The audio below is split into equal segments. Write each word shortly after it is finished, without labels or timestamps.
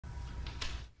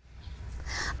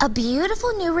A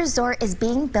beautiful new resort is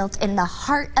being built in the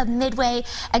heart of Midway,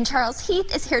 and Charles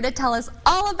Heath is here to tell us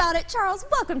all about it. Charles,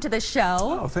 welcome to the show.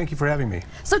 Oh, thank you for having me.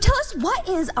 So tell us, what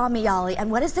is Amiyali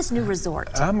and what is this new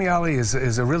resort? Amiyali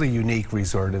is a really unique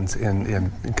resort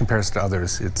in comparison to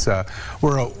others. It's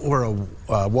we're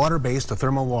a water-based, a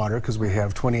thermal water, because we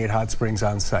have 28 hot springs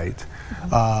on site.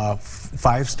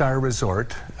 5-star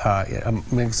resort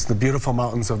amidst the beautiful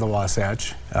mountains of the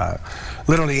Wasatch.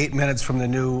 Literally 8 minutes from the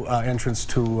new entrance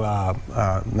to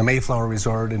the Mayflower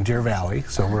Resort in Deer Valley.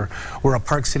 So we're a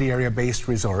Park City area based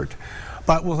resort.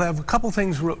 But we'll have a couple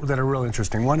things that are real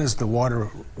interesting. One is the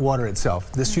water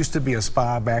itself. This used to be a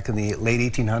spa back in the late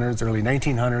 1800s, early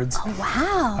 1900s. Oh,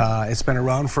 wow. It's been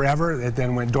around forever. It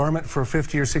then went dormant for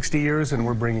 50 or 60 years, and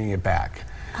we're bringing it back.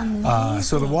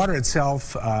 So the water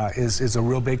itself is a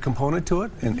real big component to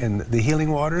it, in the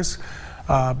healing waters.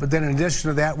 But then in addition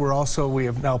to that, we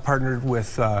have now partnered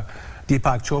with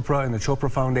Deepak Chopra and the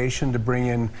Chopra Foundation to bring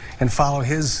in and follow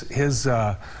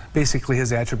basically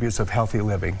his attributes of healthy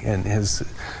living and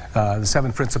the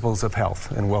 7 principles of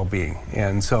health and well-being.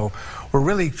 And so we're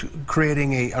really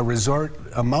creating a resort,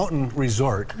 a mountain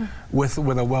resort with a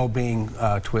well-being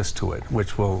twist to it,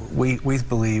 which we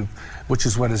believe, which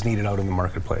is what is needed out in the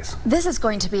marketplace. This is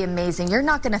going to be amazing. You're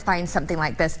not going to find something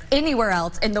like this anywhere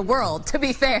else in the world, to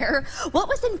be fair. What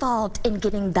was involved in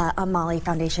getting the Amiyali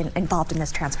Foundation involved in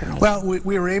this transformation? Well,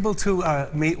 we were able to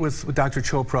meet with Dr.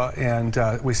 Chopra,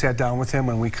 and we sat down with him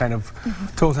and we kind of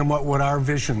told him what our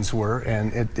visions were,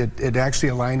 and it actually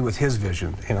aligned with his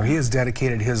vision. You know, he has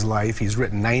dedicated his life. He's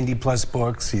written 90+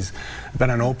 books. He's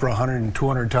been on Oprah 100 and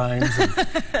 200 times.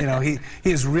 And, you know, he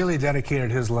has really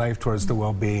dedicated his life towards the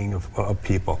well-being of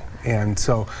people. And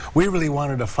so we really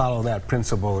wanted to follow that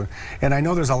principle. And I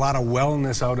know there's a lot of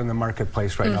wellness out in the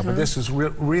marketplace right now, but this is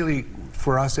really,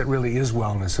 for us, it really is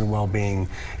wellness and well-being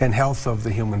and health of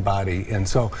the human body. And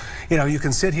so, you know, you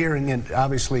can sit here and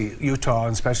obviously Utah,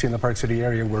 and especially in the Park City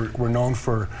area, we're known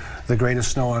for the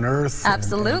greatest snow on earth.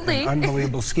 Absolutely. And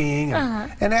unbelievable skiing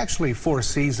and actually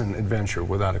 4-season adventure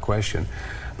without a question.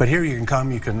 But here you can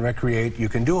come, you can recreate, you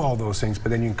can do all those things,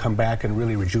 but then you can come back and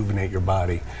really rejuvenate your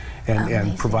body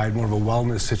and provide more of a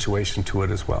wellness situation to it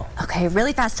as well. Okay,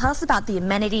 really fast, tell us about the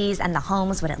amenities and the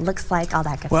homes, what it looks like, all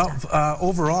that good stuff. Well,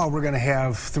 overall, we're going to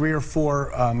have 3 or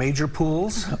 4 major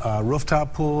pools,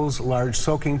 rooftop pools, large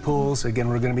soaking pools. Again,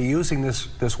 we're going to be using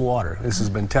this water. This has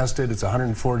been tested. It's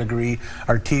 104-degree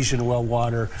artesian well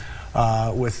water.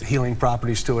 With healing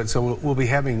properties to it. So we'll be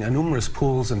having numerous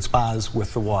pools and spas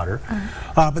with the water.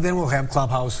 But then we'll have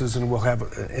clubhouses, and we'll have,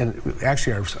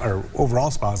 actually our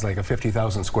overall spa is like a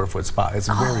 50,000 square foot spa. It's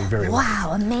very large.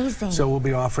 Wow, amazing. So we'll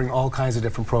be offering all kinds of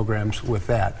different programs with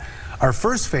that. Our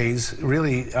first phase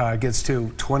really gets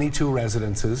to 22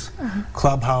 residences,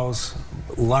 clubhouse,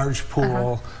 large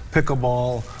pool,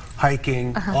 pickleball,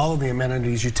 hiking, all of the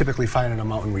amenities you typically find in a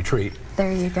mountain retreat.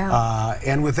 There you go.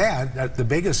 And with that, the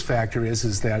biggest factor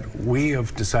is that we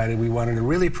have decided we wanted to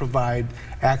really provide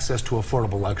access to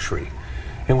affordable luxury.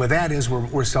 And with that is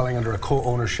we're selling under a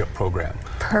co-ownership program.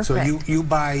 Perfect. So you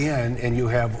buy in and you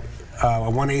have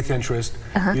a 1/8 interest.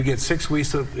 You get 6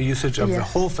 weeks of usage of the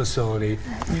whole facility.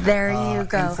 There you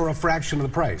go. And for a fraction of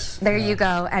the price. There you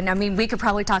go. And I mean, we could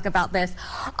probably talk about this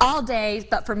all day,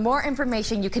 but for more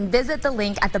information, you can visit the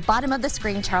link at the bottom of the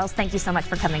screen. Charles, thank you so much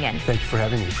for coming in. Thank you for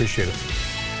having me. Appreciate it.